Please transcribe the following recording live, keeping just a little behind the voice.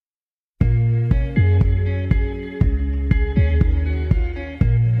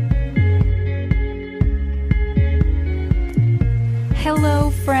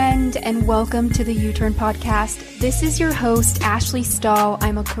and welcome to the U-Turn Podcast. This is your host, Ashley Stahl.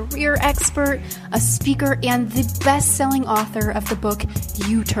 I'm a career expert, a speaker, and the best-selling author of the book,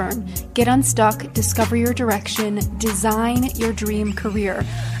 U-Turn. Get unstuck, discover your direction, design your dream career.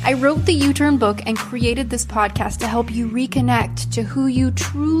 I wrote the U-Turn book and created this podcast to help you reconnect to who you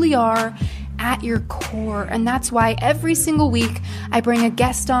truly are at your core. And that's why every single week I bring a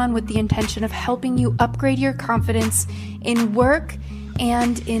guest on with the intention of helping you upgrade your confidence in work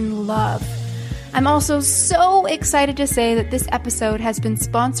and in love. I'm also so excited to say that this episode has been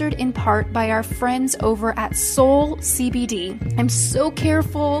sponsored in part by our friends over at Soul CBD. I'm so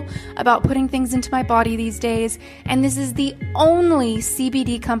careful about putting things into my body these days, and this is the only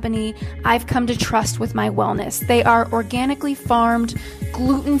CBD company I've come to trust with my wellness. They are organically farmed,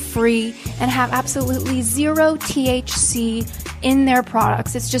 gluten-free, and have absolutely zero THC in their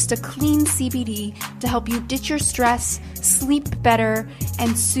products. It's just a clean CBD to help you ditch your stress, sleep better,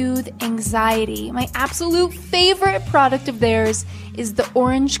 and soothe anxiety. My absolute favorite product of theirs is the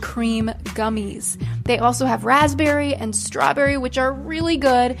orange cream gummies. They also have raspberry and strawberry, which are really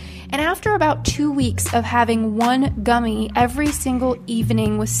good. And after about 2 weeks of having one gummy every single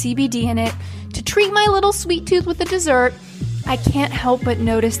evening with CBD in it to treat my little sweet tooth with a dessert, I can't help but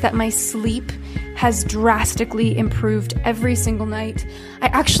notice that my sleep has drastically improved every single night. I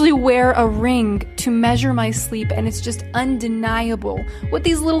actually wear a ring to measure my sleep, and it's just undeniable what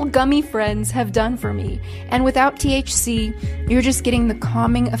these little gummy friends have done for me. And without THC, you're just getting the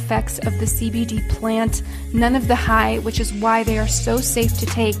calming effects of the CBD plant, none of the high, which is why they are so safe to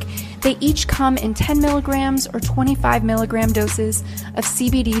take. They each come in 10 milligrams or 25 milligram doses of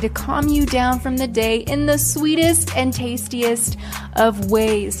CBD to calm you down from the day in the sweetest and tastiest of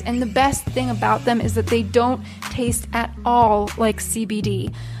ways. And the best thing about them is that they don't taste at all like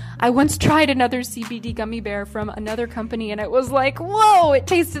CBD. I once tried another CBD gummy bear from another company, and it was like, whoa, it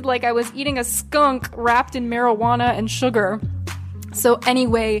tasted like I was eating a skunk wrapped in marijuana and sugar. So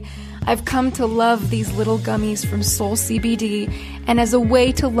anyway, I've come to love these little gummies from Soul CBD, and as a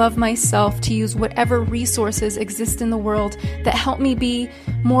way to love myself, to use whatever resources exist in the world that help me be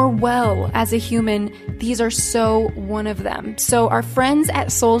more well as a human, these are so one of them. So our friends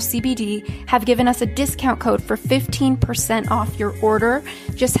at Soul CBD have given us a discount code for 15% off your order.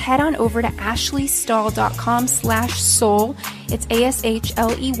 Just head on over to ashleystahl.com/soul. It's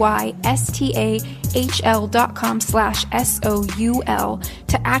ASHLEYSTAHL.com/SOUL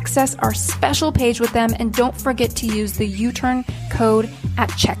to access our special page with them, and don't forget to use the U-Turn code at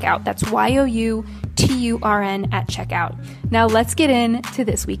checkout. That's YOUTURN at checkout. Now let's get into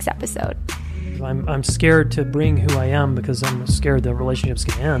this week's episode. I'm scared to bring who I am because I'm scared the relationship's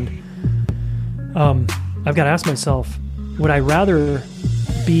going to end. I've got to ask myself, would I rather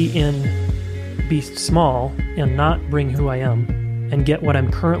be small and not bring who I am and get what I'm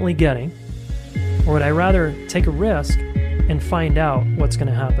currently getting, or would I rather take a risk and find out what's going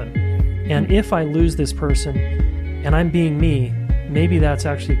to happen? And if I lose this person and I'm being me, maybe that's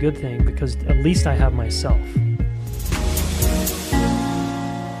actually a good thing because at least I have myself.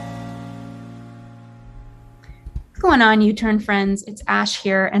 What's going on, U-Turn friends? It's Ash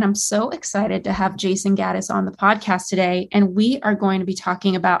here, and I'm so excited to have Jason Gaddis on the podcast today. And we are going to be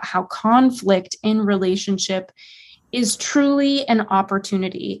talking about how conflict in relationship is truly an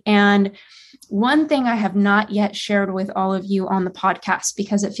opportunity. And one thing I have not yet shared with all of you on the podcast,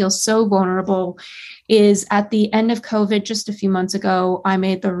 because it feels so vulnerable, is at the end of COVID, just a few months ago, I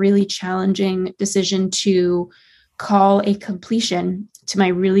made the really challenging decision to call a completion to my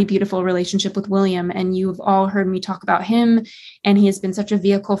really beautiful relationship with William. And you've all heard me talk about him, and he has been such a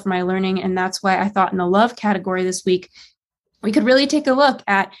vehicle for my learning. And that's why I thought in the love category this week, we could really take a look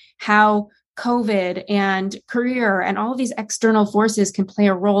at how COVID and career and all of these external forces can play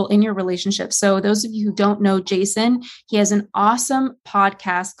a role in your relationship. So those of you who don't know Jason, he has an awesome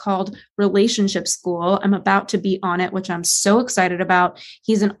podcast called Relationship School. I'm about to be on it, which I'm so excited about.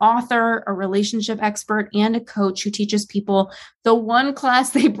 He's an author, a relationship expert, and a coach who teaches people the one class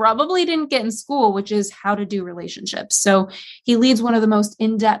they probably didn't get in school, which is how to do relationships. So he leads one of the most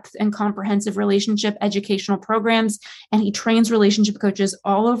in-depth and comprehensive relationship educational programs, and he trains relationship coaches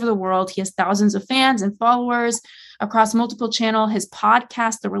all over the world. He has thousands of fans and followers across multiple channels. His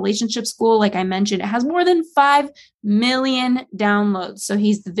podcast, The Relationship School, like I mentioned, it has more than 5 million downloads. So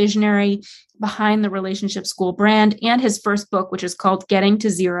he's the visionary behind the Relationship School brand, and his first book, which is called Getting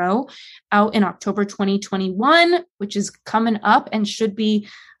to Zero, out in October 2021, which is coming up and should be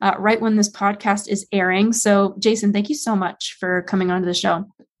right when this podcast is airing. So Jason, thank you so much for coming onto the show.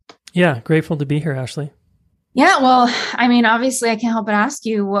 Yeah, grateful to be here, Ashley. Yeah, well, I mean, obviously, I can't help but ask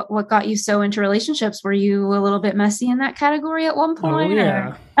you what got you so into relationships. Were you a little bit messy in that category at one Oh point, or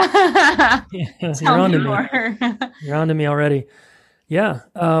yeah. Yeah, you're tell on me to me. more? You're on to me already. Yeah.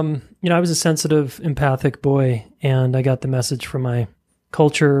 I was a sensitive, empathic boy, and I got the message from my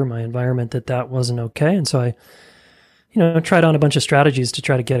culture, my environment, that wasn't okay. And so I, tried on a bunch of strategies to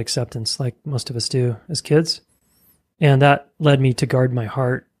try to get acceptance, like most of us do as kids. And that led me to guard my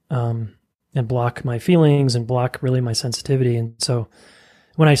heart, and block my feelings and block really my sensitivity. And so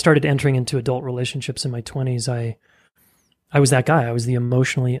when I started entering into adult relationships in my 20s, I was that guy. I was the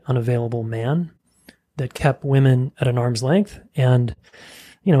emotionally unavailable man that kept women at an arm's length. And,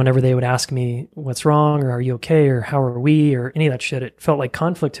 whenever they would ask me what's wrong or are you okay or how are we or any of that shit, it felt like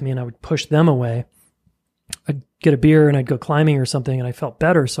conflict to me and I would push them away. I'd get a beer and I'd go climbing or something and I felt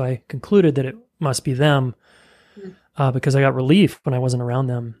better. So I concluded that it must be them, because I got relief when I wasn't around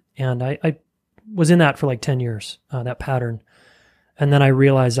them. And I was in that for like 10 years, that pattern. And then I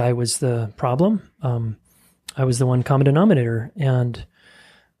realized I was the problem. I was the one common denominator. And,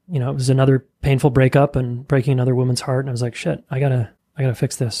 it was another painful breakup and breaking another woman's heart. And I was like, shit, I gotta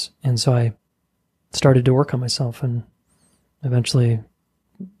fix this. And so I started to work on myself, and eventually,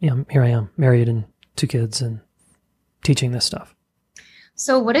 here I am, married and 2 kids and teaching this stuff.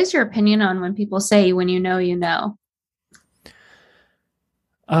 So, what is your opinion on when people say, when you know, you know?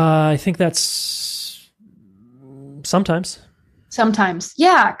 I think that's sometimes. Sometimes.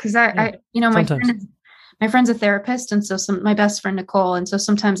 Yeah. Cause my Sometimes. my friend's a therapist. And so my best friend, Nicole. And so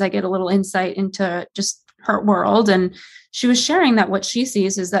sometimes I get a little insight into just her world. And she was sharing that what she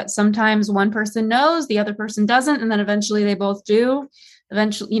sees is that sometimes one person knows, the other person doesn't. And then eventually they both do.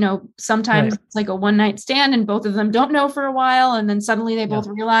 Eventually, sometimes Right. it's like a one night stand and both of them don't know for a while. And then suddenly they both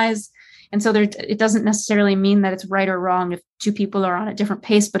realize. And so it doesn't necessarily mean that it's right or wrong if 2 people are on a different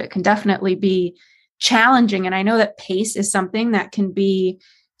pace, but it can definitely be challenging. And I know that pace is something that can be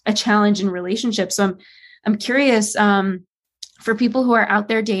a challenge in relationships. So I'm curious, for people who are out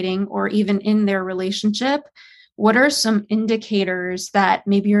there dating or even in their relationship, what are some indicators that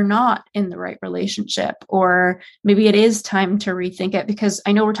maybe you're not in the right relationship, or maybe it is time to rethink it? Because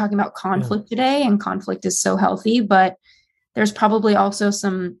I know we're talking about conflict today, and conflict is so healthy, but there's probably also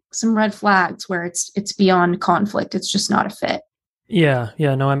some red flags where it's beyond conflict. It's just not a fit. Yeah.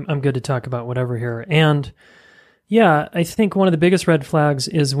 No, I'm good to talk about whatever here. And yeah, I think one of the biggest red flags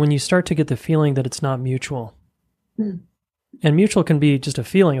is when you start to get the feeling that it's not mutual. And mutual can be just a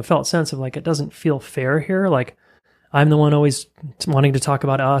feeling, a felt sense of like, it doesn't feel fair here. Like, I'm the one always wanting to talk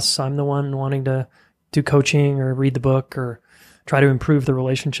about us. I'm the one wanting to do coaching or read the book or try to improve the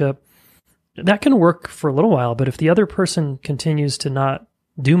relationship. That can work for a little while, but if the other person continues to not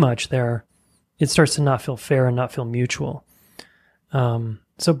do much there, it starts to not feel fair and not feel mutual.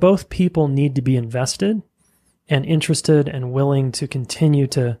 So both people need to be invested and interested and willing to continue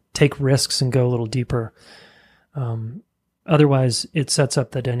to take risks and go a little deeper. Otherwise, it sets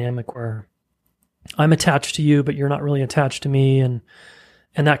up the dynamic where I'm attached to you, but you're not really attached to me, and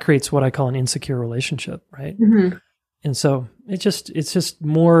that creates what I call an insecure relationship, right? Mm-hmm. And so it's just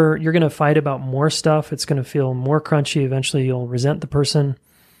more, you're going to fight about more stuff. It's going to feel more crunchy. Eventually you'll resent the person.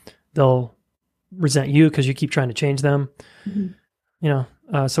 They'll resent you because you keep trying to change them.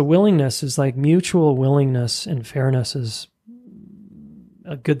 Mm-hmm. So willingness is like mutual willingness, and fairness is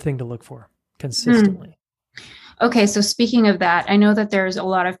a good thing to look for consistently. Okay. So speaking of that, I know that there's a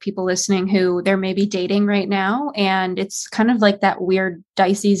lot of people listening who they're maybe dating right now, and it's kind of like that weird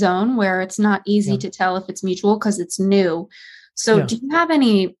dicey zone where it's not easy to tell if it's mutual because it's new. So do you have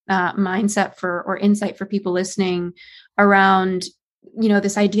any mindset or insight for people listening around,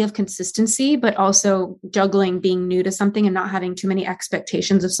 this idea of consistency, but also juggling being new to something and not having too many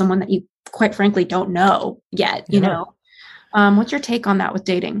expectations of someone that you quite frankly don't know yet, what's your take on that with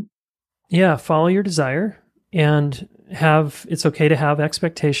dating? Yeah. Follow your desire. And it's okay to have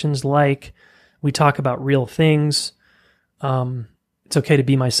expectations, like we talk about real things. It's okay to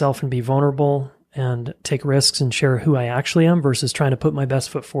be myself and be vulnerable and take risks and share who I actually am versus trying to put my best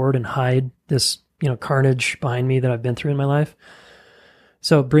foot forward and hide this, carnage behind me that I've been through in my life.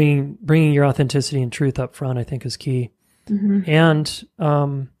 So bringing your authenticity and truth up front, I think, is key. Mm-hmm.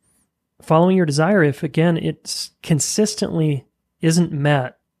 And following your desire, if again, it's consistently isn't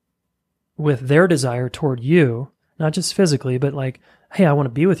met with their desire toward you, not just physically, but like, hey, I want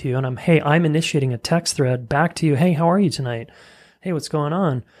to be with you. And I'm initiating a text thread back to you. Hey, how are you tonight? Hey, what's going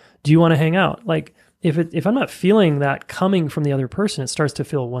on? Do you want to hang out? Like if I'm not feeling that coming from the other person, it starts to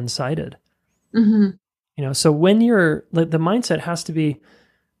feel one-sided. Mm-hmm. So when the mindset has to be,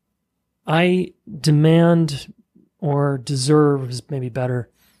 I demand or deserve is maybe better,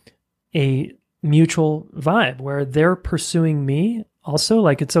 a mutual vibe where they're pursuing me also.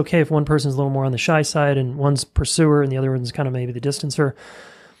 Like, it's okay if one person's a little more on the shy side and one's pursuer and the other one's kind of maybe the distancer.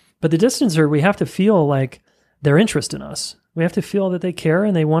 But the distancer, we have to feel like their interest in us. We have to feel that they care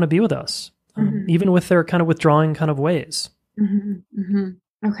and they want to be with us, even with their kind of withdrawing kind of ways.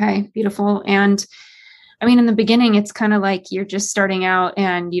 Okay, beautiful. And I mean, in the beginning, it's kind of like you're just starting out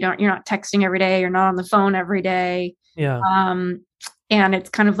and you're not texting every day. You're not on the phone every day. Yeah. And it's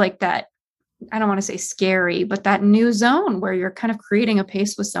kind of like that, I don't want to say scary, but that new zone where you're kind of creating a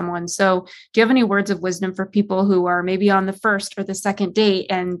pace with someone. So do you have any words of wisdom for people who are maybe on the first or the second date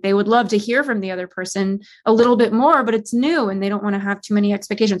and they would love to hear from the other person a little bit more, but it's new and they don't want to have too many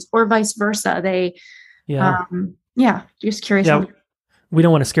expectations, or vice versa? Just curious. Yeah. We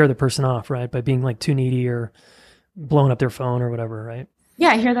don't want to scare the person off, right? By being like too needy or blowing up their phone or whatever, right? Yeah,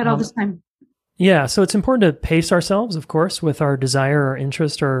 I hear that all the time. Yeah. So it's important to pace ourselves, of course, with our desire or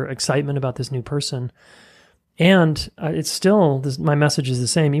interest or excitement about this new person. And it's still, my message is the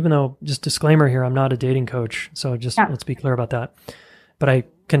same, even though, just disclaimer here, I'm not a dating coach. So let's be clear about that. But I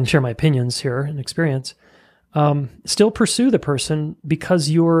can share my opinions here and experience. Still pursue the person because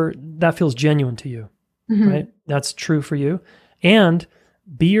that feels genuine to you, right? That's true for you. And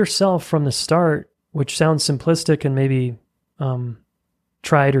be yourself from the start, which sounds simplistic and maybe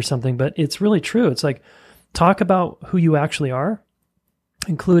trite or something, but it's really true. It's like, talk about who you actually are,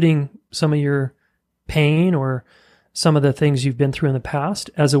 including some of your pain or some of the things you've been through in the past,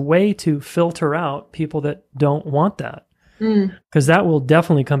 as a way to filter out people that don't want that. Because that will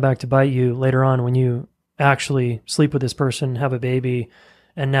definitely come back to bite you later on when you actually sleep with this person, have a baby,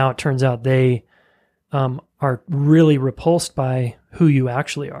 and now it turns out they are really repulsed by who you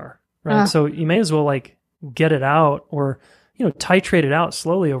actually are, right? So you may as well like get it out, or titrate it out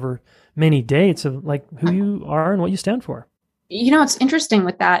slowly over many dates of like who you are and what you stand for. What's interesting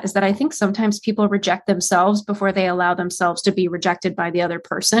with that is that I think sometimes people reject themselves before they allow themselves to be rejected by the other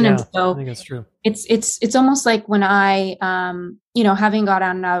person. Yeah, and so I think that's true. It's almost like when I, having got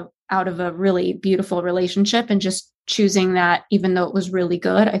out of a really beautiful relationship and just choosing that, even though it was really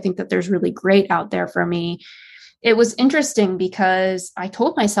good, I think that there's really great out there for me. It was interesting because I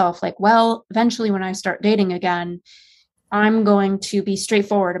told myself like, well, eventually when I start dating again, I'm going to be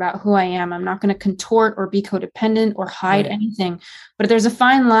straightforward about who I am. I'm not going to contort or be codependent or hide anything. But there's a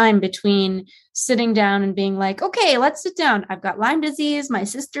fine line between sitting down and being like, okay, let's sit down. I've got Lyme disease. My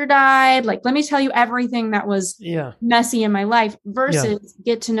sister died. Like, let me tell you everything that was messy in my life versus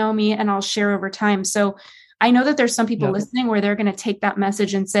get to know me and I'll share over time. So I know that there's some people listening where they're going to take that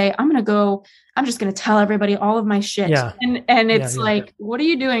message and say, I'm just going to tell everybody all of my shit. Yeah. And it's what are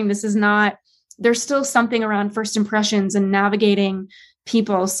you doing? This is not, there's still something around first impressions and navigating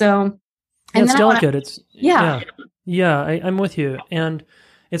people. So and it's delicate. I'm with you. And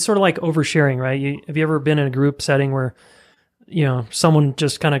it's sort of like oversharing, right? Have you ever been in a group setting where, someone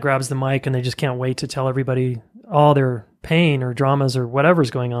just kind of grabs the mic and they just can't wait to tell everybody all their pain or dramas or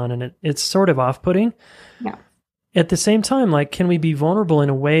whatever's going on. And it's sort of off-putting. Yeah. At the same time, like, can we be vulnerable in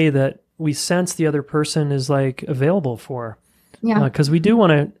a way that we sense the other person is like available for? Yeah. Because we do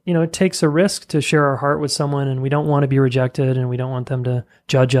want to, it takes a risk to share our heart with someone, and we don't want to be rejected, and we don't want them to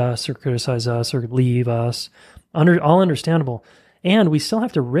judge us or criticize us or leave us. All understandable. And we still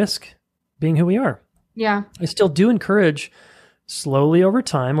have to risk being who we are. Yeah. I still do encourage slowly over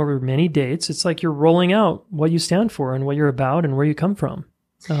time, over many dates. It's like you're rolling out what you stand for and what you're about and where you come from.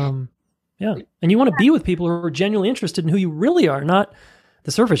 And you want to be with people who are genuinely interested in who you really are, not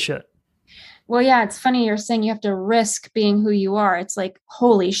the surface shit. Well, yeah, it's funny you're saying you have to risk being who you are. It's like,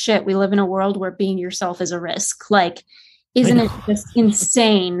 holy shit, we live in a world where being yourself is a risk. Like, isn't it just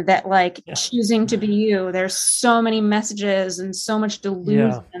insane that choosing to be you, there's so many messages and so much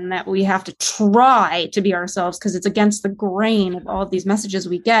delusion that we have to try to be ourselves because it's against the grain of all of these messages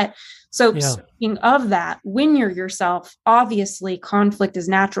we get. So speaking of that, when you're yourself, obviously conflict is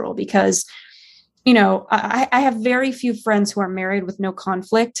natural because, I have very few friends who are married with no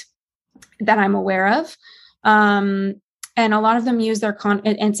conflict that I'm aware of. And a lot of them use their and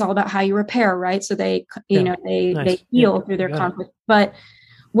it's all about how you repair, right? So they, they heal through their conflict. But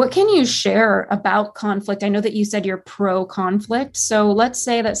what can you share about conflict? I know that you said you're pro conflict. So let's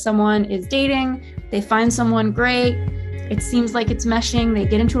say that someone is dating, they find someone great. It seems like it's meshing. They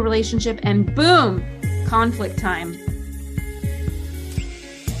get into a relationship and boom, conflict time.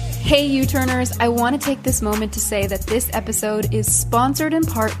 Hey U-Turners, I want to take this moment to say that this episode is sponsored in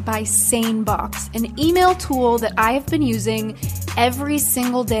part by SaneBox, an email tool that I have been using every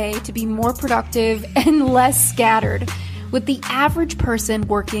single day to be more productive and less scattered. With the average person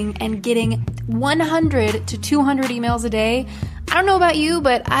working and getting 100 to 200 emails a day, I don't know about you,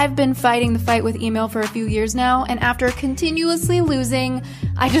 but I've been fighting the fight with email for a few years now, and after continuously losing,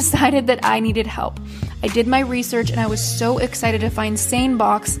 I decided that I needed help. I did my research and I was so excited to find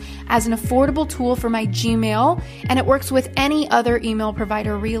SaneBox as an affordable tool for my Gmail, and it works with any other email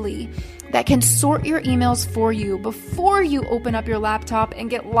provider really, that can sort your emails for you before you open up your laptop and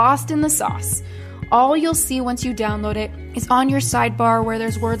get lost in the sauce. All you'll see once you download it is on your sidebar where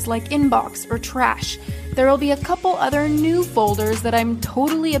there's words like inbox or trash. There will be a couple other new folders that I'm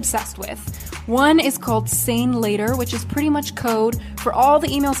totally obsessed with. One is called Sane Later, which is pretty much code for all the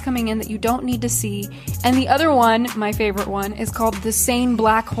emails coming in that you don't need to see. And the other one, my favorite one, is called the Sane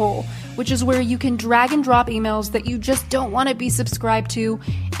Black Hole, which is where you can drag and drop emails that you just don't want to be subscribed to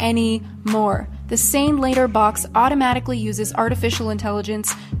anymore. The Sane Later box automatically uses artificial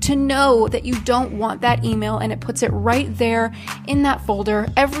intelligence to know that you don't want that email, and it puts it right there in that folder.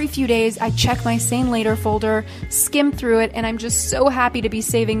 Every few days, I check my Sane Later folder, skim through it, and I'm just so happy to be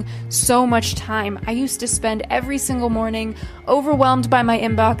saving so much time. I used to spend every single morning overwhelmed by my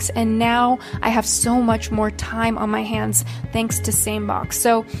inbox, and now I have so much more time on my hands thanks to SaneBox.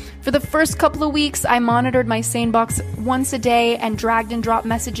 So for the first couple of weeks, I monitored my SaneBox once a day and dragged and dropped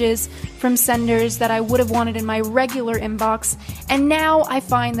messages from senders that I would have wanted in my regular inbox, and now I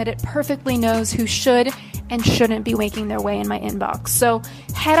find that it perfectly knows who should and shouldn't be making their way in my inbox. So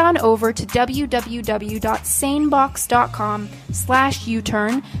head on over to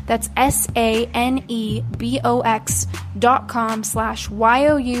www.sanebox.com/uturn. That's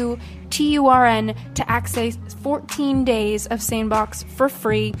SANEBOX.com/YOUTURN to access 14 days of SaneBox for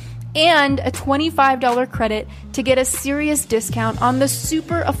free and a $25 credit to get a serious discount on the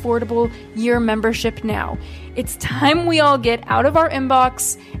super affordable year membership now. It's time we all get out of our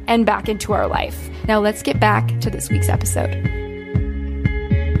inbox and back into our life. Now let's get back to this week's episode.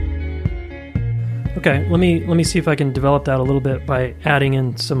 Okay, let me see if I can develop that a little bit by adding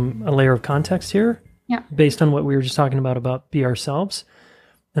in a layer of context here. Yeah. Based on what we were just talking about be ourselves,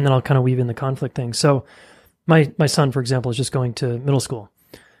 and then I'll kind of weave in the conflict thing. So my son, for example, is just going to middle school.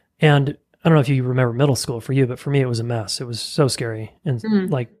 And I don't know if you remember middle school for you, but for me, it was a mess. It was so scary. And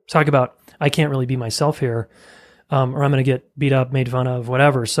like, talk about, I can't really be myself here, or I'm going to get beat up, made fun of,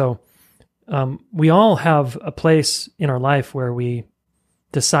 whatever. So we all have a place in our life where we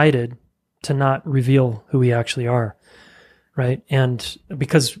decided to not reveal who we actually are, right? And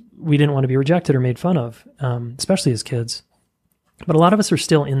because we didn't want to be rejected or made fun of, especially as kids. But a lot of us are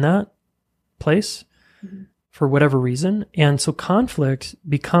still in that place. Mm-hmm. For whatever reason. And so conflict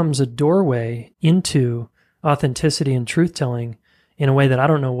becomes a doorway into authenticity and truth-telling in a way that I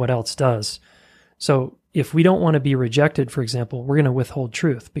don't know what else does. So if we don't want to be rejected, for example, we're going to withhold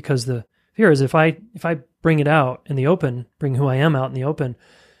truth, because the fear is if I bring it out in the open, bring who I am out in the open,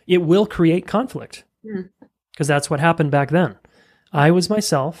 it will create conflict, because that's what happened back then. I was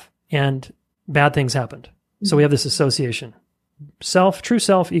myself and bad things happened. So we have this association. True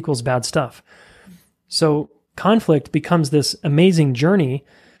self equals bad stuff. So conflict becomes this amazing journey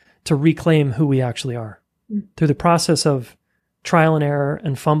to reclaim who we actually are. Through the process of trial and error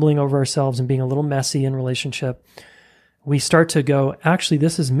and fumbling over ourselves and being a little messy in relationship, we start to go, actually,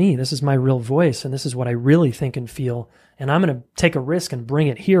 this is me. This is my real voice. And this is what I really think and feel. And I'm going to take a risk and bring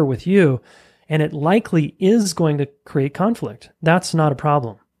it here with you. And it likely is going to create conflict. That's not a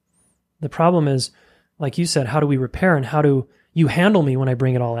problem. The problem is, like you said, how do we repair, and how do you handle me when I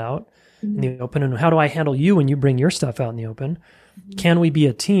bring it all out in the open, and how do I handle you when you bring your stuff out in the open? Can we be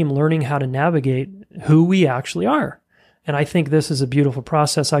a team learning how to navigate who we actually are? And I think this is a beautiful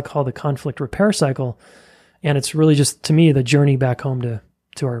process I call the conflict repair cycle. And it's really just, to me, the journey back home to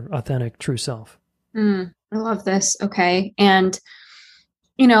our authentic, true self. I love this. Okay. And,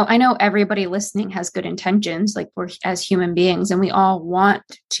 you know, I know everybody listening has good intentions, like we're as human beings, and we all want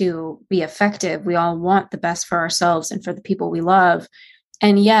to be effective. We all want the best for ourselves and for the people we love.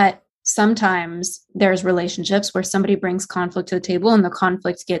 And yet, sometimes there's relationships where somebody brings conflict to the table and the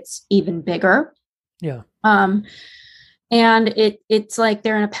conflict gets even bigger. Yeah. And it's like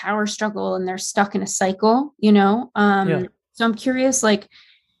they're in a power struggle and they're stuck in a cycle, you know? So I'm curious, like,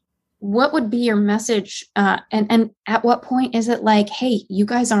 what would be your message? And at what point is it like, hey, you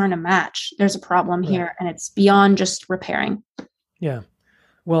guys aren't a match. There's a problem here, and it's beyond just repairing. Yeah.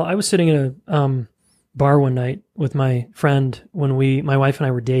 Well, I was sitting in a bar one night with my friend when my wife and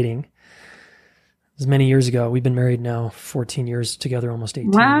I were dating. It was many years ago. We've been married now 14 years together, almost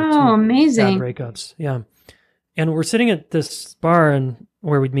 18. Wow, amazing. Bad breakups. Yeah. And we're sitting at this bar and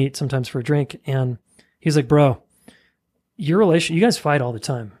where we'd meet sometimes for a drink. And he's like, bro, your relation, you guys fight all the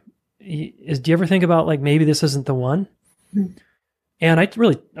time. Do you ever think about, like, maybe this isn't the one? And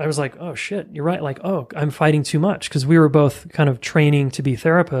I was like, oh shit, you're right. Like, oh, I'm fighting too much, because we were both kind of training to be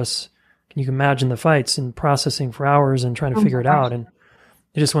therapists. You can imagine the fights and processing for hours and trying to figure it out. And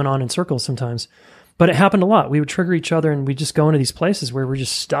it just went on in circles sometimes. But it happened a lot. We would trigger each other and we'd just go into these places where we're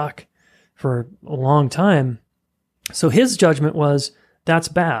just stuck for a long time. So his judgment was, that's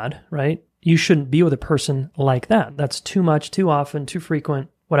bad, right? You shouldn't be with a person like that. That's too much, too often, too frequent,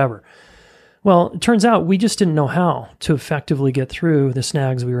 whatever. Well, it turns out we just didn't know how to effectively get through the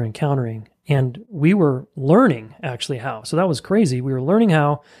snags we were encountering. And we were learning actually how. So that was crazy. We were learning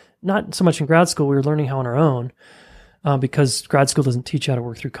how, not so much in grad school, we were learning how on our own, because grad school doesn't teach you how to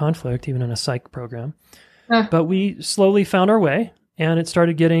work through conflict, even in a psych program. But we slowly found our way, and it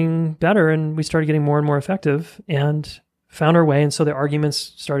started getting better, and we started getting more and more effective and found our way. And so the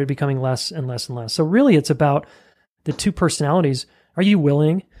arguments started becoming less and less and less. So really it's about the two personalities. Are you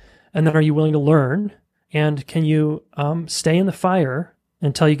willing? And then are you willing to learn? And can you stay in the fire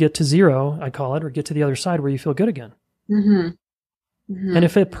until you get to zero, I call it, or get to the other side where you feel good again? Mm-hmm. Mm-hmm. And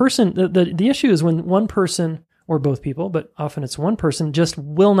if a person, the issue is when one person, or both people, but often it's one person, just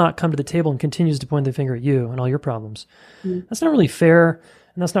will not come to the table and continues to point the finger at you and all your problems. Mm-hmm. That's not really fair,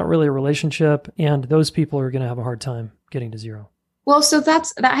 and that's not really a relationship, and those people are going to have a hard time getting to zero. Well, so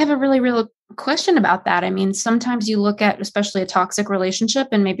I have a really real question about that. I mean, sometimes you look at, especially a toxic relationship,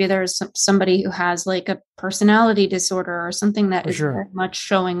 and maybe there's somebody who has like a personality disorder or something that is very much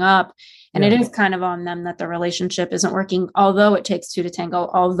showing up. And it is kind of on them that the relationship isn't working, although it takes two to tango,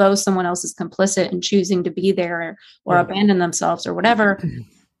 although someone else is complicit in choosing to be there or abandon themselves or whatever.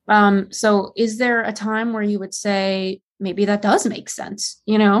 So is there a time where you would say maybe that does make sense,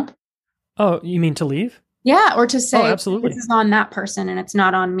 you know? Oh, you mean to leave? Yeah. Or to say, absolutely, this is on that person and it's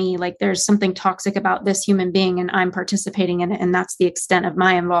not on me. Like there's something toxic about this human being and I'm participating in it. And that's the extent of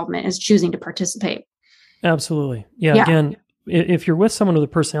my involvement, is choosing to participate. Absolutely. Yeah. Again, if you're with someone with a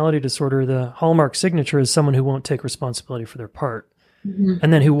personality disorder, the hallmark signature is someone who won't take responsibility for their part,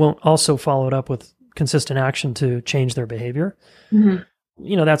 and then who won't also follow it up with consistent action to change their behavior. Mm-hmm.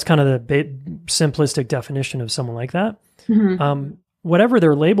 You know, that's kind of the simplistic definition of someone like that. Mm-hmm. Whatever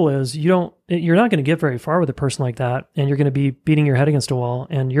their label is, you're not going to get very far with a person like that, and you're going to be beating your head against a wall,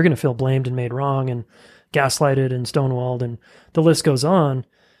 and you're going to feel blamed and made wrong and gaslighted and stonewalled, and the list goes on.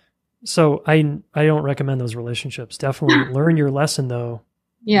 So I don't recommend those relationships. Definitely learn your lesson though,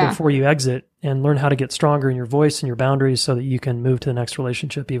 before you exit, and learn how to get stronger in your voice and your boundaries so that you can move to the next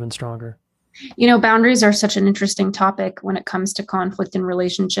relationship even stronger. You know, boundaries are such an interesting topic when it comes to conflict in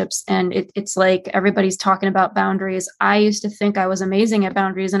relationships. And it's like everybody's talking about boundaries. I used to think I was amazing at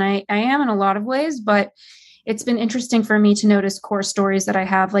boundaries, and I am in a lot of ways, but it's been interesting for me to notice core stories that I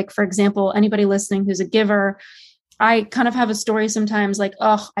have. Like, for example, anybody listening who's a giver, I kind of have a story sometimes like,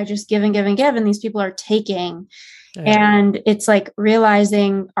 oh, I just give and give and give, and these people are taking. And it's like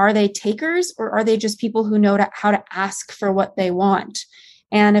realizing, are they takers or are they just people who know how to ask for what they want?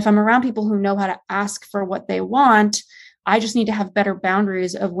 And if I'm around people who know how to ask for what they want, I just need to have better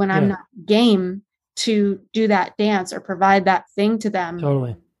boundaries of when I'm not game to do that dance or provide that thing to them.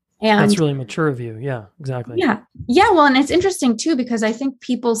 Totally. And that's really mature of you. Yeah, exactly. Yeah. Yeah. Well, and it's interesting too, because I think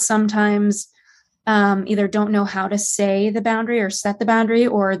people sometimes either don't know how to say the boundary or set the boundary,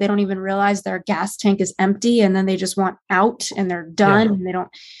 or they don't even realize their gas tank is empty and then they just want out and they're done and they don't,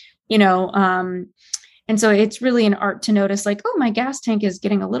 and so it's really an art to notice like, oh, my gas tank is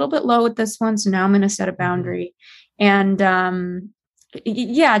getting a little bit low with this one. So now I'm going to set a boundary. And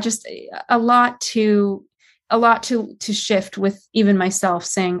just a lot to shift with even myself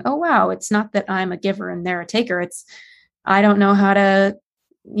saying, oh, wow, it's not that I'm a giver and they're a taker. It's, I don't know how to,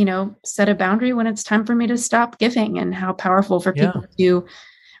 set a boundary when it's time for me to stop giving, and how powerful for people to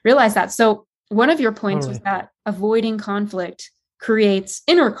realize that. So one of your points was that avoiding conflict creates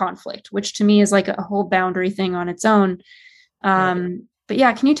inner conflict, which to me is like a whole boundary thing on its own. But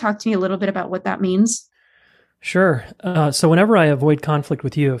yeah, can you talk to me a little bit about what that means? Sure. So whenever I avoid conflict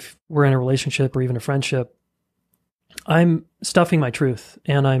with you, if we're in a relationship or even a friendship, I'm stuffing my truth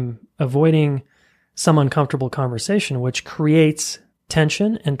and I'm avoiding some uncomfortable conversation, which creates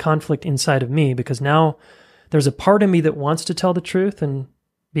tension and conflict inside of me, because now there's a part of me that wants to tell the truth and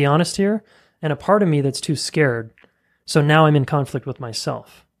be honest here, and a part of me that's too scared. So now I'm in conflict with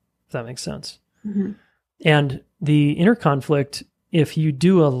myself, if that makes sense. Mm-hmm. And the inner conflict, if you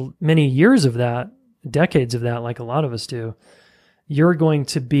do many years of that, decades of that, like a lot of us do, you're going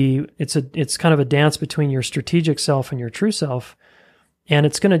to be, it's kind of a dance between your strategic self and your true self. And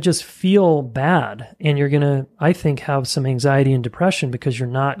it's going to just feel bad. And you're going to, I think, have some anxiety and depression because you're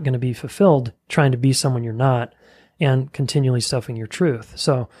not going to be fulfilled trying to be someone you're not and continually stuffing your truth.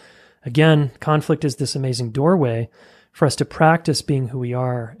 So again, conflict is this amazing doorway for us to practice being who we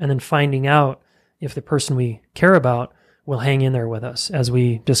are and then finding out if the person we care about will hang in there with us as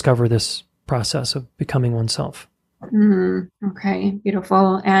we discover this process of becoming oneself. Okay,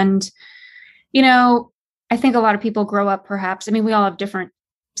 beautiful. And, I think a lot of people grow up perhaps, we all have different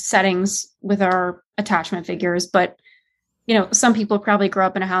settings with our attachment figures, but, some people probably grow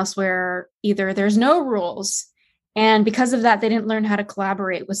up in a house where either there's no rules, and because of that, they didn't learn how to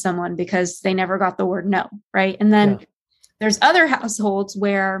collaborate with someone because they never got the word no, right? And then there's other households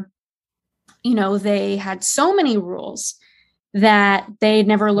where, they had so many rules that they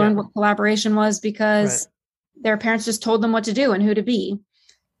never learned what collaboration was because their parents just told them what to do and who to be.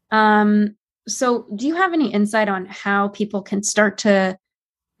 So do you have any insight on how people can start to,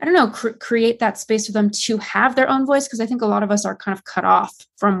 create that space for them to have their own voice? Because I think a lot of us are kind of cut off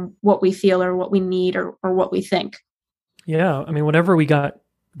from what we feel or what we need or what we think. Yeah. Whatever we got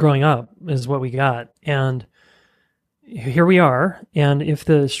growing up is what we got. And here we are. And if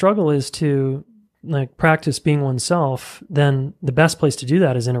the struggle is to practice being oneself, then the best place to do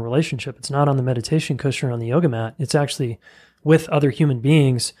that is in a relationship. It's not on the meditation cushion or on the yoga mat. It's actually with other human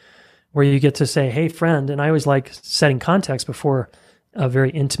beings where you get to say, hey, friend. And I always like setting context before a very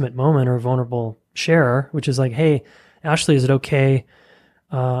intimate moment or a vulnerable share, which is like, hey, Ashley, is it okay?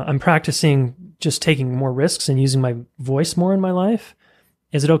 I'm practicing just taking more risks and using my voice more in my life.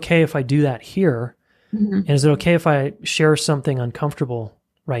 Is it okay if I do that here? Mm-hmm. And is it okay if I share something uncomfortable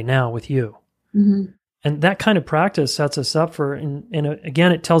right now with you? Mm-hmm. And that kind of practice sets us up for, and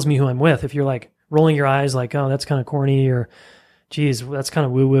again, it tells me who I'm with. If you're like rolling your eyes like, oh, that's kind of corny, or geez, that's kind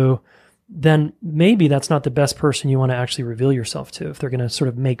of woo-woo, then maybe that's not the best person you want to actually reveal yourself to if they're going to sort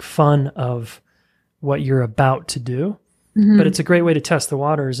of make fun of what you're about to do. Mm-hmm. But it's a great way to test the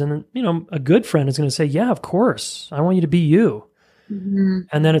waters. And, a good friend is going to say, yeah, of course, I want you to be you. Mm-hmm.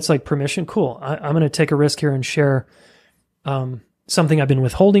 And then it's like permission. Cool. I'm going to take a risk here and share something I've been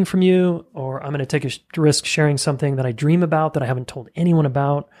withholding from you, or I'm going to take a risk sharing something that I dream about that I haven't told anyone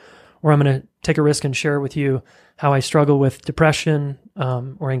about, or I'm going to take a risk and share with you how I struggle with depression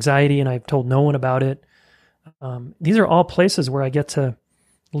or anxiety and I've told no one about it. These are all places where I get to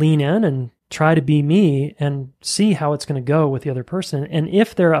lean in and try to be me and see how it's going to go with the other person. And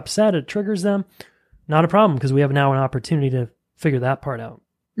if they're upset, it triggers them, not a problem, because we have now an opportunity to figure that part out.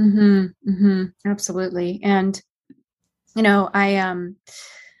 Mm-hmm, mm-hmm, absolutely. And, I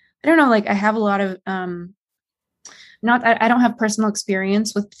don't know, like I have a lot of, I don't have personal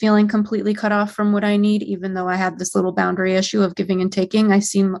experience with feeling completely cut off from what I need, even though I had this little boundary issue of giving and taking. I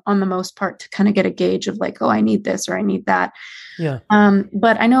seem on the most part to kind of get a gauge of like, oh, I need this or I need that. Yeah.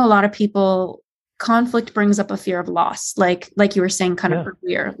 But I know a lot of people, conflict brings up a fear of loss. Like you were saying, kind of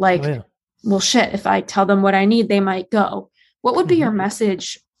earlier, like, well, shit, if I tell them what I need, they might go. What would be your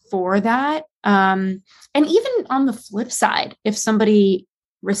message for that? And even on the flip side, if somebody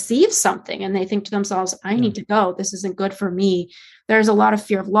receive something and they think to themselves, I need to go, this isn't good for me. There's a lot of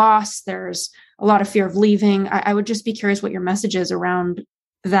fear of loss. There's a lot of fear of leaving. I would just be curious what your message is around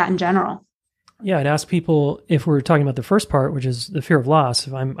that in general. Yeah. I'd ask people, if we're talking about the first part, which is the fear of loss,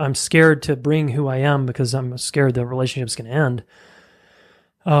 if I'm scared to bring who I am because I'm scared the relationship's going to end.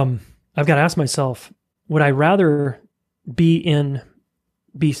 I've got to ask myself, would I rather be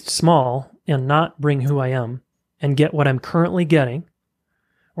small and not bring who I am and get what I'm currently getting?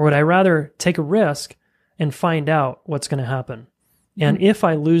 Or would I rather take a risk and find out what's going to happen? And if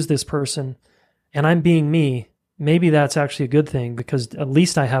I lose this person and I'm being me, maybe that's actually a good thing because at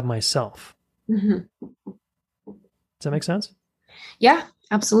least I have myself. Mm-hmm. Does that make sense? Yeah,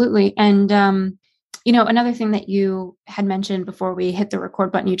 absolutely. And, another thing that you had mentioned before we hit the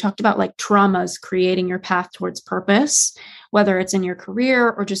record button, you talked about like traumas creating your path towards purpose, whether it's in your career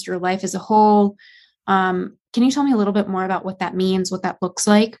or just your life as a whole. Can you tell me a little bit more about what that means, what that looks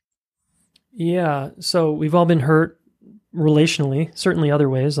like? Yeah. So we've all been hurt relationally, certainly other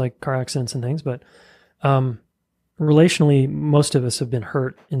ways like car accidents and things, but relationally, most of us have been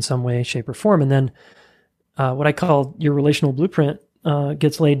hurt in some way, shape, or form. And then what I call your relational blueprint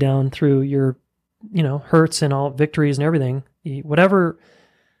gets laid down through your, hurts and all victories and everything. Whatever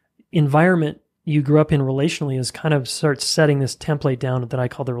environment you grew up in relationally is kind of starts setting this template down that I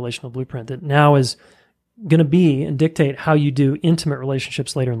call the relational blueprint that now is going to be and dictate how you do intimate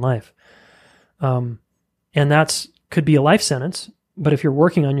relationships later in life. And that's could be a life sentence, but if you're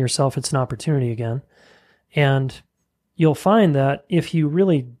working on yourself, it's an opportunity again. And you'll find that if you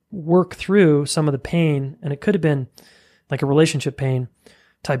really work through some of the pain, and it could have been like a relationship pain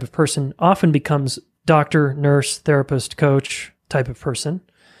type of person, often becomes doctor, nurse, therapist, coach type of person.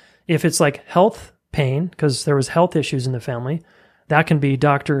 If it's like health pain, because there was health issues in the family, that can be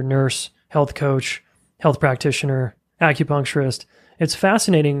doctor, nurse, health coach, health practitioner, acupuncturist. It's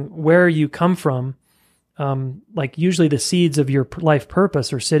fascinating where you come from. Like usually the seeds of your life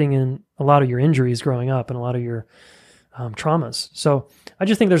purpose are sitting in a lot of your injuries growing up and a lot of your traumas. So I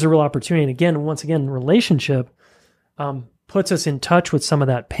just think there's a real opportunity. And again, once again, relationship puts us in touch with some of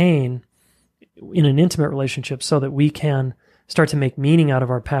that pain in an intimate relationship so that we can start to make meaning out of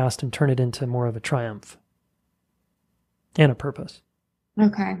our past and turn it into more of a triumph and a purpose.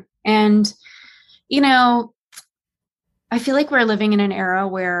 Okay. And, you know, I feel like we're living in an era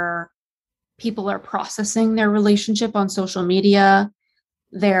where people are processing their relationship on social media.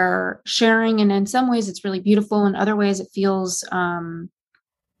 They're sharing, and in some ways it's really beautiful. In other ways it feels, I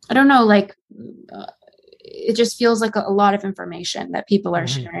don't know, like it just feels like a lot of information that people are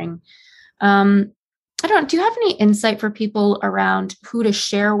sharing. Do you have any insight for people around who to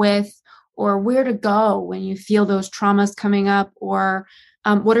share with or where to go when you feel those traumas coming up, or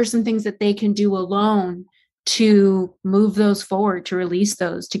what are some things that they can do alone to move those forward, to release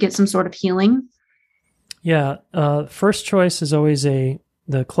those, to get some sort of healing? Yeah. First choice is always the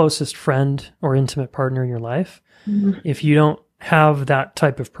closest friend or intimate partner in your life. Mm-hmm. If you don't have that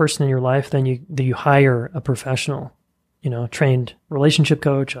type of person in your life, then you hire a professional, trained relationship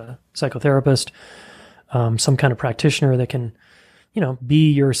coach, a psychotherapist, some kind of practitioner that can,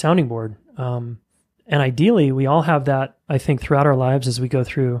 be your sounding board. And ideally we all have that, I think, throughout our lives as we go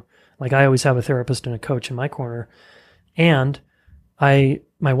through. Like I always have a therapist and a coach in my corner, and my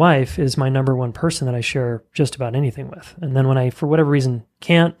wife is my number one person that I share just about anything with. And then when I, for whatever reason,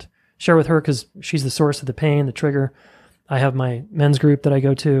 can't share with her because she's the source of the pain, the trigger, I have my men's group that I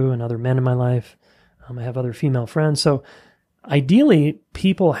go to and other men in my life. I have other female friends. So ideally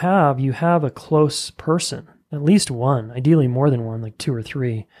you have a close person, at least one, ideally more than one, like 2 or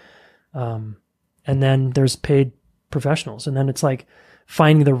 3. And then there's paid professionals. And then it's like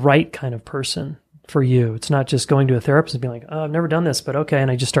finding the right kind of person for you. It's not just going to a therapist and being like, oh, I've never done this, but okay.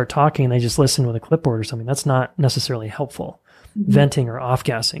 And I just start talking and they just listen with a clipboard or something. That's not necessarily helpful. Mm-hmm. Venting or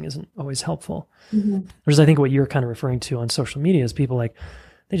off-gassing isn't always helpful. Mm-hmm. Whereas I think what you're kind of referring to on social media is people like,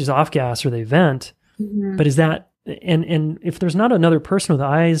 they just off-gas or they vent. Mm-hmm. But is that, and if there's not another person with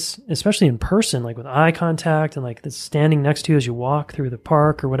eyes, especially in person, like with eye contact and like that's standing next to you as you walk through the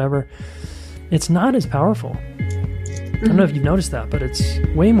park or whatever, it's not as powerful. I don't know if you've noticed that, but it's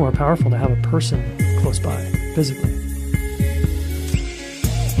way more powerful to have a person close by physically.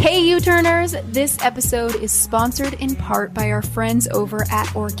 Hey U-Turners! This episode is sponsored in part by our friends over at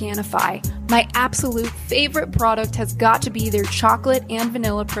Organifi. My absolute favorite product has got to be their chocolate and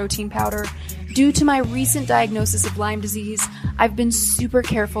vanilla protein powder. Due to my recent diagnosis of Lyme disease, I've been super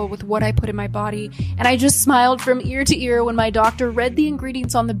careful with what I put in my body, and I just smiled from ear to ear when my doctor read the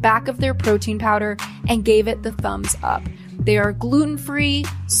ingredients on the back of their protein powder and gave it the thumbs up. They are gluten-free,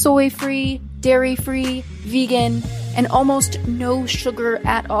 soy-free, dairy-free, vegan, and almost no sugar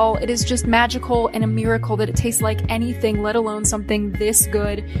at all. It is just magical and a miracle that it tastes like anything, let alone something this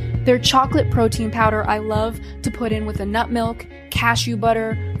good. Their chocolate protein powder I love to put in with a nut milk, cashew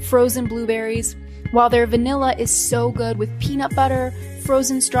butter, frozen blueberries, while their vanilla is so good with peanut butter,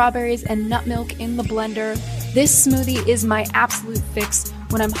 frozen strawberries, and nut milk in the blender. This smoothie is my absolute fix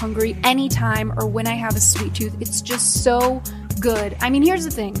when I'm hungry anytime or when I have a sweet tooth. It's just so good. I mean, here's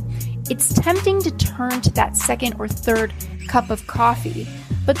the thing. It's tempting to turn to that second or third cup of coffee,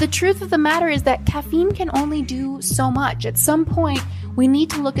 but the truth of the matter is that caffeine can only do so much. At some point, we need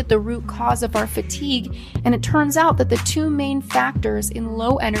to look at the root cause of our fatigue, and it turns out that the 2 main factors in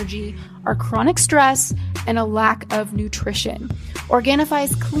low energy are chronic stress and a lack of nutrition.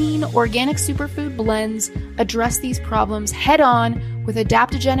 Organifi's clean, organic superfood blends address these problems head on with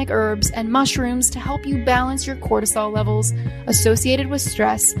adaptogenic herbs and mushrooms to help you balance your cortisol levels associated with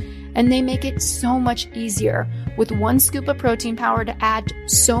stress, and they make it so much easier with 1 scoop of protein powder to add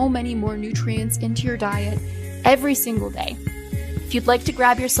so many more nutrients into your diet every single day. If you'd like to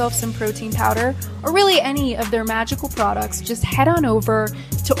grab yourself some protein powder, or really any of their magical products, just head on over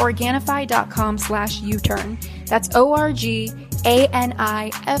to Organifi.com/U-turn. That's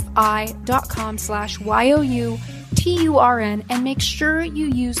Organifi.com/YOUTURN, and make sure you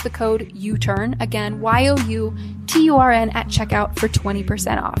use the code U-turn, again, YOUTURN at checkout for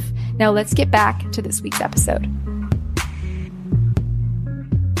 20% off. Now let's get back to this week's episode.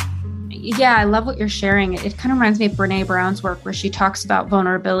 Yeah, I love what you're sharing. It kind of reminds me of Brene Brown's work where she talks about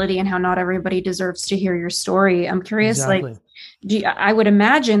vulnerability and how not everybody deserves to hear your story. I'm curious, Exactly. I would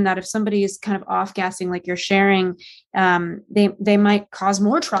imagine that if somebody is kind of off-gassing like you're sharing, they might cause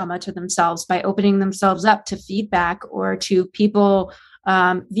more trauma to themselves by opening themselves up to feedback or to people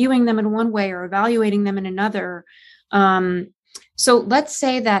viewing them in one way or evaluating them in another. So let's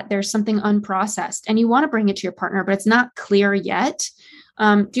say that there's something unprocessed and you want to bring it to your partner, but it's not clear yet.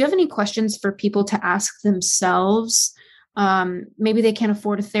 Do you have any questions for people to ask themselves? Maybe they can't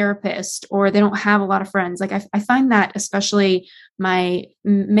afford a therapist or they don't have a lot of friends. Like I find that especially my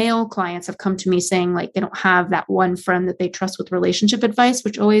male clients have come to me saying like they don't have that one friend that they trust with relationship advice,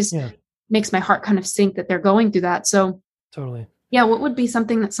 which always makes my heart kind of sink that they're going through that. So totally. Yeah. What would be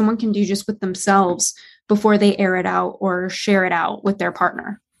something that someone can do just with themselves before they air it out or share it out with their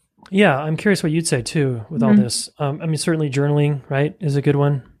partner? Yeah. I'm curious what you'd say too, with all this. I mean, certainly journaling, right, is a good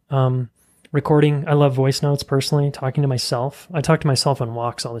one. Recording. I love voice notes personally, talking to myself. I talk to myself on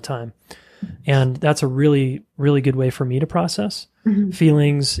walks all the time. And that's a really, really good way for me to process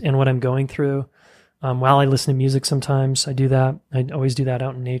feelings and what I'm going through. While I listen to music sometimes, I do that. I always do that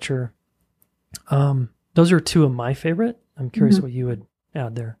out in nature. Those are two of my favorite. I'm curious what you would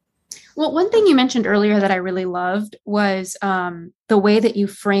add there. Well, one thing you mentioned earlier that I really loved was the way that you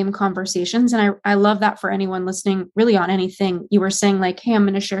frame conversations. And I love that for anyone listening really on anything. You were saying like, hey, I'm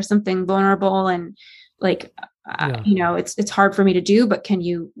going to share something vulnerable and like, it's hard for me to do, but can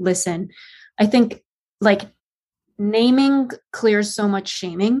you listen? I think like naming clears so much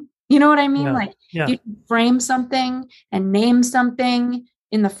shaming. You know what I mean? You frame something and name something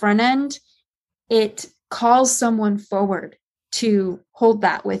in the front end, it calls someone forward to hold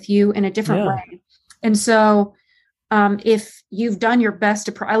that with you in a different way. And so if you've done your best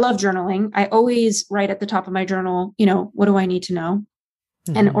to, I love journaling. I always write at the top of my journal, what do I need to know?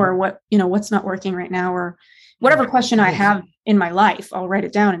 And, or what, what's not working right now, or whatever question I have in my life, I'll write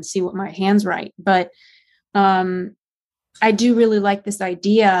it down and see what my hands write. But I do really like this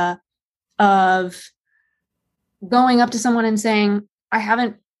idea of going up to someone and saying, I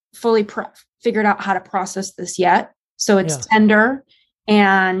haven't fully figured out how to process this yet. So it's tender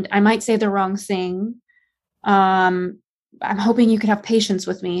and I might say the wrong thing. I'm hoping you could have patience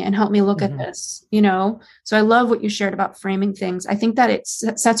with me and help me look at this, So I love what you shared about framing things. I think that it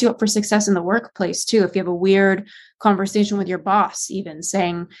sets you up for success in the workplace too. If you have a weird conversation with your boss, even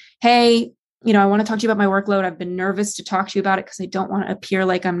saying, hey, I want to talk to you about my workload. I've been nervous to talk to you about it because I don't want to appear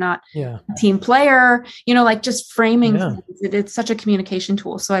like I'm not a team player, like just framing things. It's such a communication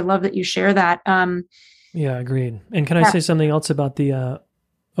tool. So I love that you share that. Yeah, agreed. And can I say something else about the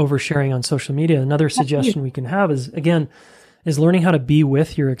oversharing on social media? Another suggestion we can have is learning how to be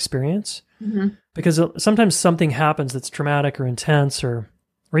with your experience. Because sometimes something happens that's traumatic or intense or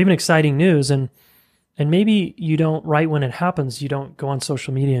even exciting news. And maybe you don't, right when it happens, you don't go on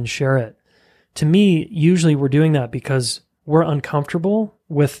social media and share it. To me, usually we're doing that because we're uncomfortable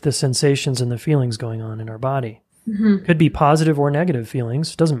with the sensations and the feelings going on in our body. Could be positive or negative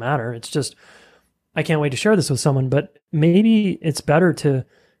feelings. Doesn't matter. It's just, I can't wait to share this with someone, but maybe it's better to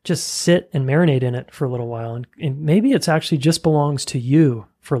just sit and marinate in it for a little while. And maybe it's actually just belongs to you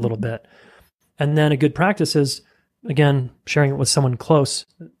for a little bit. And then a good practice is, again, sharing it with someone close.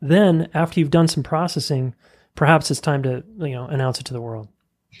 Then after you've done some processing, perhaps it's time to, announce it to the world.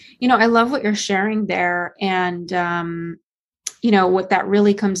 I love what you're sharing there. And, what that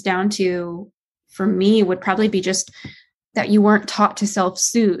really comes down to for me would probably be just that you weren't taught to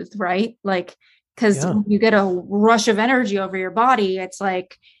self-soothe, right? Like, because you get a rush of energy over your body. It's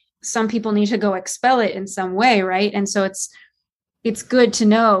like some people need to go expel it in some way, right? And so it's good to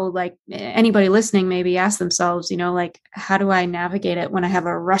know, like anybody listening, maybe ask themselves, how do I navigate it when I have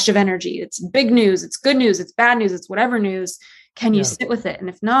a rush of energy? It's big news, it's good news, it's bad news, it's whatever news. Can you sit with it? And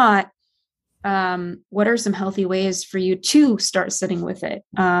if not, what are some healthy ways for you to start sitting with it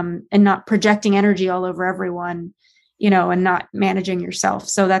and not projecting energy all over everyone, and not managing yourself?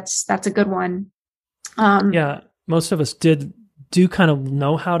 So that's a good one. Most of us do kind of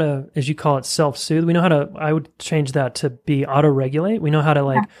know how to, as you call it, self-soothe. We know how to, I would change that to be auto-regulate. We know how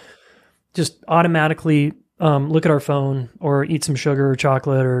to just automatically look at our phone or eat some sugar or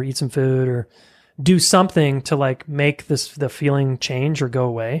chocolate or eat some food or do something to make the feeling change or go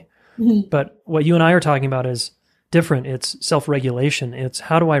away. But what you and I are talking about is different. It's self-regulation. It's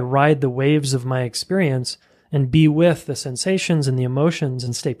how do I ride the waves of my experience and be with the sensations and the emotions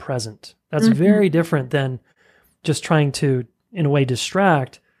and stay present. That's very different than just trying to, in a way,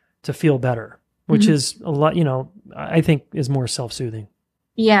 distract to feel better, which is a lot, I think is more self-soothing.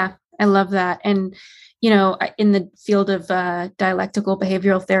 Yeah, I love that. And, in the field of dialectical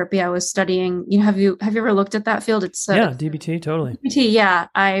behavioral therapy, I was studying, have you ever looked at that field? It's DBT, totally. DBT, yeah.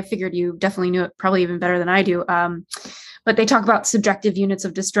 I figured you definitely knew it probably even better than I do. But they talk about subjective units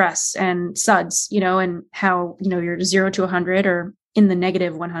of distress and SUDS, and how, you're 0 to 100 or in the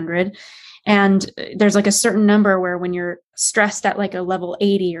negative 100. And there's a certain number where when you're stressed at a level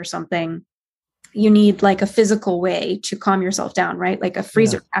 80 or something, you need like a physical way to calm yourself down, right? Like a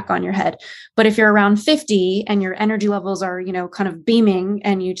freezer pack on your head. But if you're around 50 and your energy levels are, kind of beaming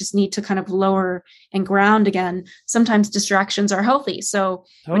and you just need to kind of lower and ground again, sometimes distractions are healthy. So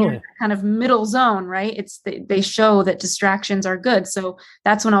when you're in that kind of middle zone, right? They show that distractions are good. So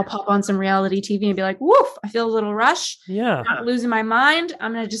that's when I'll pop on some reality TV and be like, woof, I feel a little rush. Yeah. I'm not losing my mind.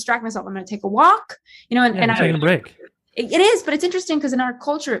 I'm going to distract myself. I'm going to take a walk, and I'm taking a break. It is, but it's interesting because in our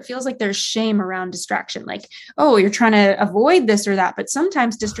culture, it feels like there's shame around distraction. Like, oh, you're trying to avoid this or that. But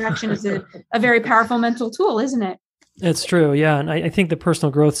sometimes distraction is a very powerful mental tool, isn't it? It's true. Yeah. And I think the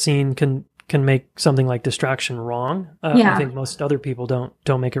personal growth scene can make something like distraction wrong. I think most other people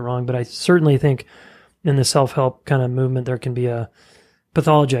don't make it wrong. But I certainly think in the self-help kind of movement, there can be a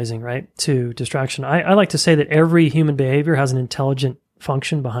pathologizing, right, to distraction. I like to say that every human behavior has an intelligent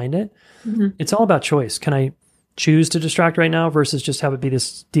function behind it. Mm-hmm. It's all about choice. Can I choose to distract right now versus just have it be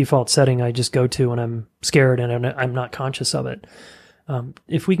this default setting I just go to when I'm scared and I'm not conscious of it?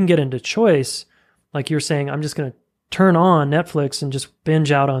 If we can get into choice, like you're saying, I'm just going to turn on Netflix and just binge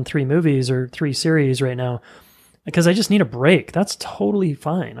out on 3 movies or 3 series right now because I just need a break. That's totally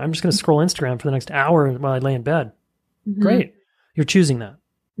fine. I'm just going to scroll Instagram for the next hour while I lay in bed. Mm-hmm. Great. You're choosing that.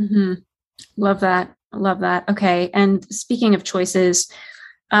 Mm-hmm. Love that. Okay. And speaking of choices,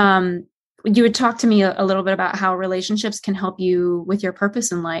 you would talk to me a little bit about how relationships can help you with your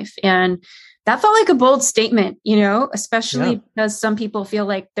purpose in life. And that felt like a bold statement, especially because some people feel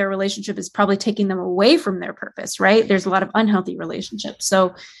like their relationship is probably taking them away from their purpose, right? There's a lot of unhealthy relationships.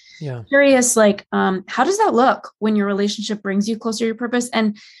 So curious, like, how does that look when your relationship brings you closer to your purpose?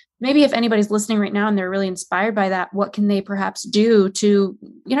 And maybe if anybody's listening right now and they're really inspired by that, what can they perhaps do to,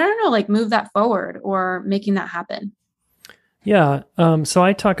 like move that forward or making that happen? Yeah. So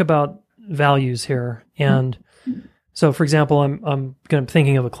I talk about values here. And so, for example, I'm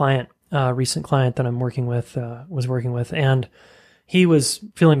thinking of a recent client that I'm was working with, and he was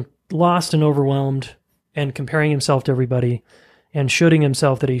feeling lost and overwhelmed and comparing himself to everybody and shoulding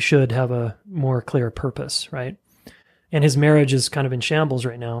himself that he should have a more clear purpose, right? And his marriage is kind of in shambles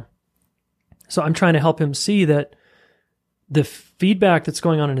right now. So I'm trying to help him see that the feedback that's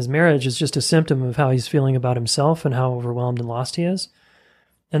going on in his marriage is just a symptom of how he's feeling about himself and how overwhelmed and lost he is.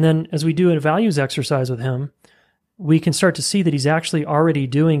 And then as we do a values exercise with him, we can start to see that he's actually already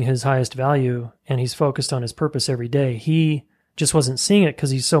doing his highest value and he's focused on his purpose every day. He just wasn't seeing it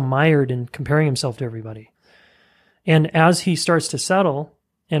because he's so mired in comparing himself to everybody. And as he starts to settle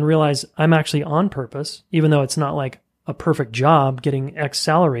and realize I'm actually on purpose, even though it's not like a perfect job getting X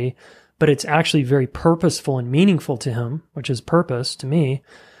salary, but it's actually very purposeful and meaningful to him, which is purpose to me,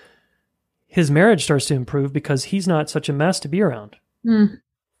 his marriage starts to improve because he's not such a mess to be around. Mm.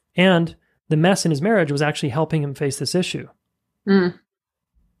 And the mess in his marriage was actually helping him face this issue. Mm.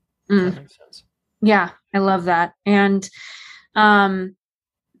 Mm. That makes sense. Yeah, I love that. And I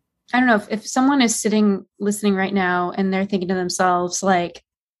don't know if someone is listening right now and they're thinking to themselves, like,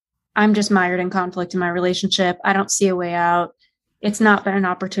 I'm just mired in conflict in my relationship. I don't see a way out. It's not been an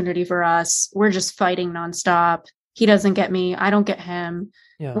opportunity for us. We're just fighting nonstop. He doesn't get me. I don't get him.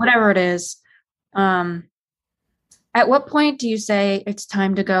 Yeah. Whatever it is. At what point do you say it's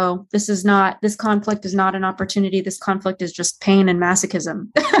time to go? This conflict is not an opportunity. This conflict is just pain and masochism.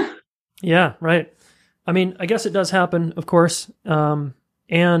 Yeah, right. I mean, I guess it does happen, of course.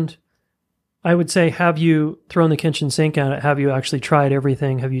 And I would say, have you thrown the kitchen sink at it? Have you actually tried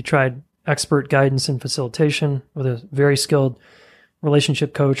everything? Have you tried expert guidance and facilitation with a very skilled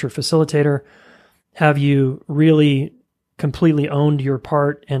relationship coach or facilitator? Have you really completely owned your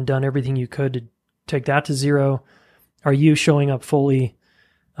part and done everything you could to take that to zero? Are you showing up fully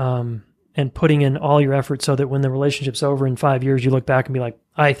and putting in all your effort so that when the relationship's over in 5 years, you look back and be like,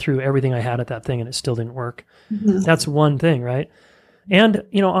 I threw everything I had at that thing and it still didn't work? Mm-hmm. That's one thing, right? And,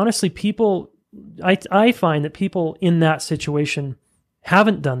 honestly, I find that people in that situation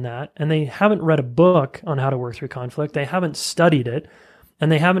haven't done that, and they haven't read a book on how to work through conflict. They haven't studied it,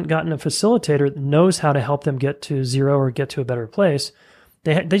 and they haven't gotten a facilitator that knows how to help them get to zero or get to a better place.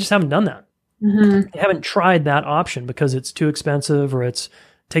 They just haven't done that. Mm-hmm. They haven't tried that option because it's too expensive or it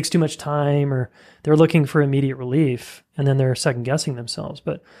takes too much time, or they're looking for immediate relief, and then they're second guessing themselves.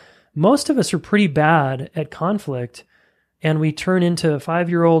 But most of us are pretty bad at conflict, and we turn into a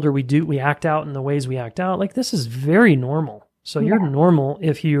 5-year-old, or we act out in the ways we act out. Like, this is very normal. So you're normal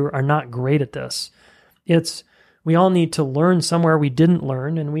if you are not great at this. We all need to learn somewhere we didn't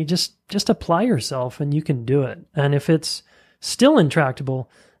learn, and we just apply yourself and you can do it. And if it's still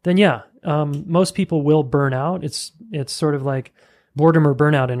intractable, then most people will burn out. It's sort of like boredom or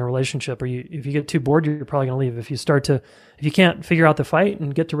burnout in a relationship, or if you get too bored, you're probably going to leave. If you can't figure out the fight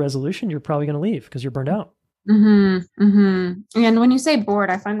and get to resolution, you're probably going to leave because you're burned out. Mm-hmm, mm-hmm. And when you say bored,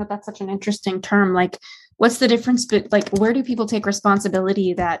 I find that that's such an interesting term. Like, what's the difference? Like, where do people take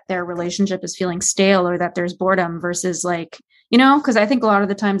responsibility that their relationship is feeling stale or that there's boredom versus like, because I think a lot of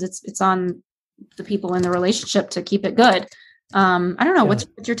the times it's on the people in the relationship to keep it good. I don't know. Yeah. What's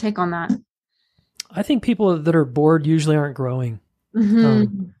your take on that? I think people that are bored usually aren't growing.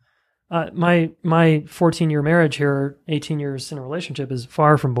 Mm-hmm. My 14-year marriage here, 18 years in a relationship, is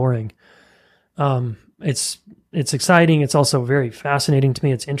far from boring. It's exciting. It's also very fascinating to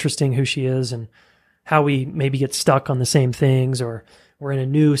me. It's interesting who she is and how we maybe get stuck on the same things, or we're in a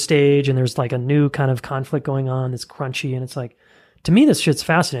new stage and there's like a new kind of conflict going on that's crunchy. And it's like, to me, this shit's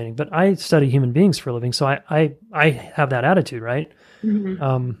fascinating, but I study human beings for a living. So I have that attitude, right?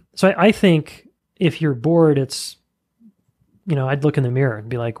 Mm-hmm. So I think if you're bored, it's, I'd look in the mirror and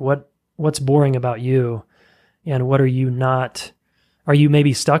be like, what's boring about you? And what are you not? Are you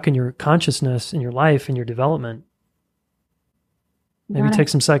maybe stuck in your consciousness, in your life, in your development? Maybe take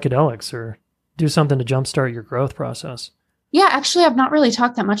some psychedelics or do something to jumpstart your growth process. Yeah, actually, I've not really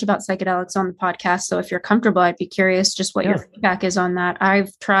talked that much about psychedelics on the podcast. So if you're comfortable, I'd be curious just what your feedback is on that.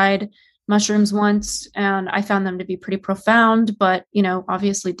 I've tried mushrooms once and I found them to be pretty profound, but,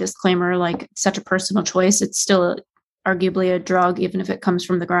 obviously disclaimer, like it's such a personal choice. It's still arguably a drug, even if it comes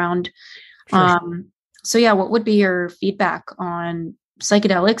from the ground. Sure. So yeah, what would be your feedback on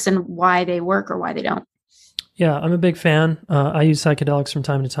psychedelics and why they work or why they don't? Yeah, I'm a big fan. I use psychedelics from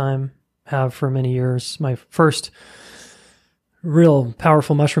time to time, have for many years. My first real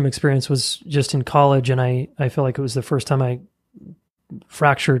powerful mushroom experience was just in college, and I feel like it was the first time I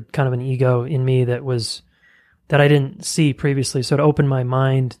fractured kind of an ego in me that I didn't see previously. So it opened my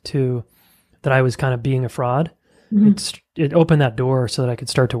mind to that I was kind of being a fraud. Mm-hmm. It opened that door so that I could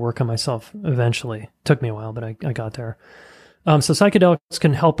start to work on myself eventually. It took me a while, but I got there. So psychedelics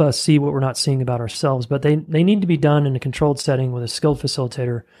can help us see what we're not seeing about ourselves, but they need to be done in a controlled setting with a skilled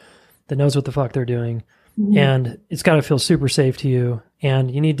facilitator that knows what the fuck they're doing. Mm-hmm. And it's got to feel super safe to you. And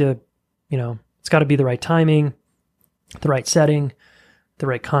you need to, it's got to be the right timing, the right setting, the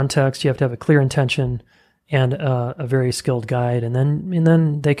right context. You have to have a clear intention and a very skilled guide. And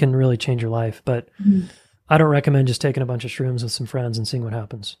then they can really change your life. But I don't recommend just taking a bunch of shrooms with some friends and seeing what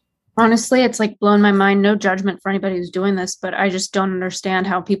happens. Honestly, it's like blown my mind. No judgment for anybody who's doing this, but I just don't understand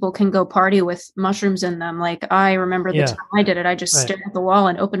how people can go party with mushrooms in them. Like I remember the time I did it, I just stared at the wall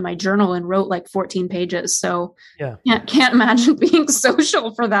and opened my journal and wrote like 14 pages. So can't imagine being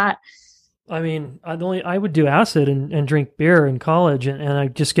social for that. I mean, I would do acid and drink beer in college and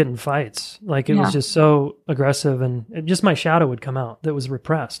I'd just get in fights. Like it was just so aggressive and just my shadow would come out that was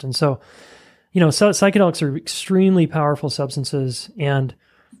repressed. And so, psychedelics are extremely powerful substances and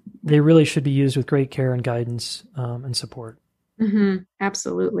they really should be used with great care and guidance and support. Mm-hmm.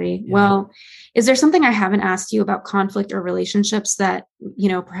 Absolutely. Yeah. Well, is there something I haven't asked you about conflict or relationships that,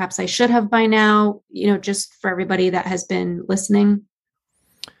 perhaps I should have by now, just for everybody that has been listening?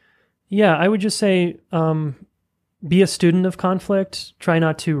 Yeah, I would just say, be a student of conflict. Try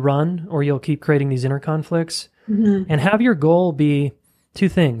not to run or you'll keep creating these inner conflicts. Mm-hmm. And have your goal be two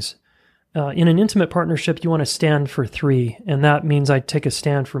things. In an intimate partnership, you want to stand for three. And that means I take a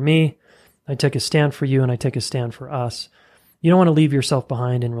stand for me, I take a stand for you, and I take a stand for us. You don't want to leave yourself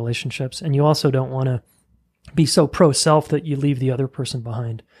behind in relationships. And you also don't want to be so pro-self that you leave the other person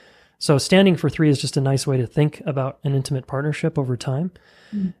behind. So standing for three is just a nice way to think about an intimate partnership over time.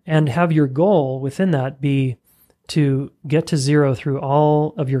 Mm-hmm. And have your goal within that be to get to zero through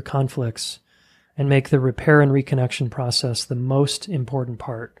all of your conflicts and make the repair and reconnection process the most important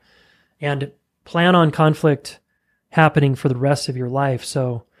part. And plan on conflict happening for the rest of your life.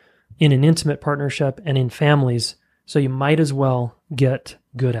 So in an intimate partnership and in families, so you might as well get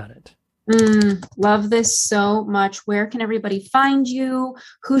good at it. Love this so much. Where can everybody find you?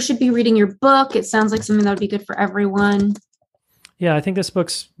 Who should be reading your book? It sounds like something that would be good for everyone. Yeah, I think this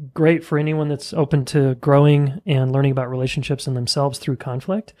book's great for anyone that's open to growing and learning about relationships and themselves through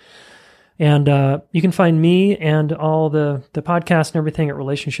conflict. And you can find me and all the podcast and everything at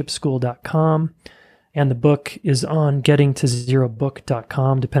relationshipschool.com. And the book is on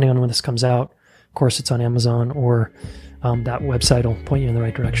gettingtozerobook.com, depending on when this comes out. Of course, it's on Amazon or that website will point you in the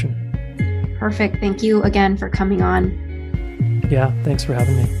right direction. Perfect. Thank you again for coming on. Yeah, thanks for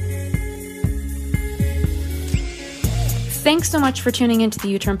having me. Thanks so much for tuning into the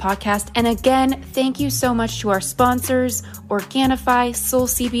U-Turn podcast. And again, thank you so much to our sponsors, Organifi, Soul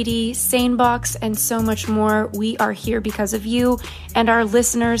CBD, SaneBox, and so much more. We are here because of you and our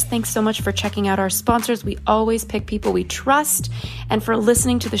listeners. Thanks so much for checking out our sponsors. We always pick people we trust, and for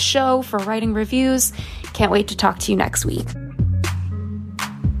listening to the show, for writing reviews. Can't wait to talk to you next week.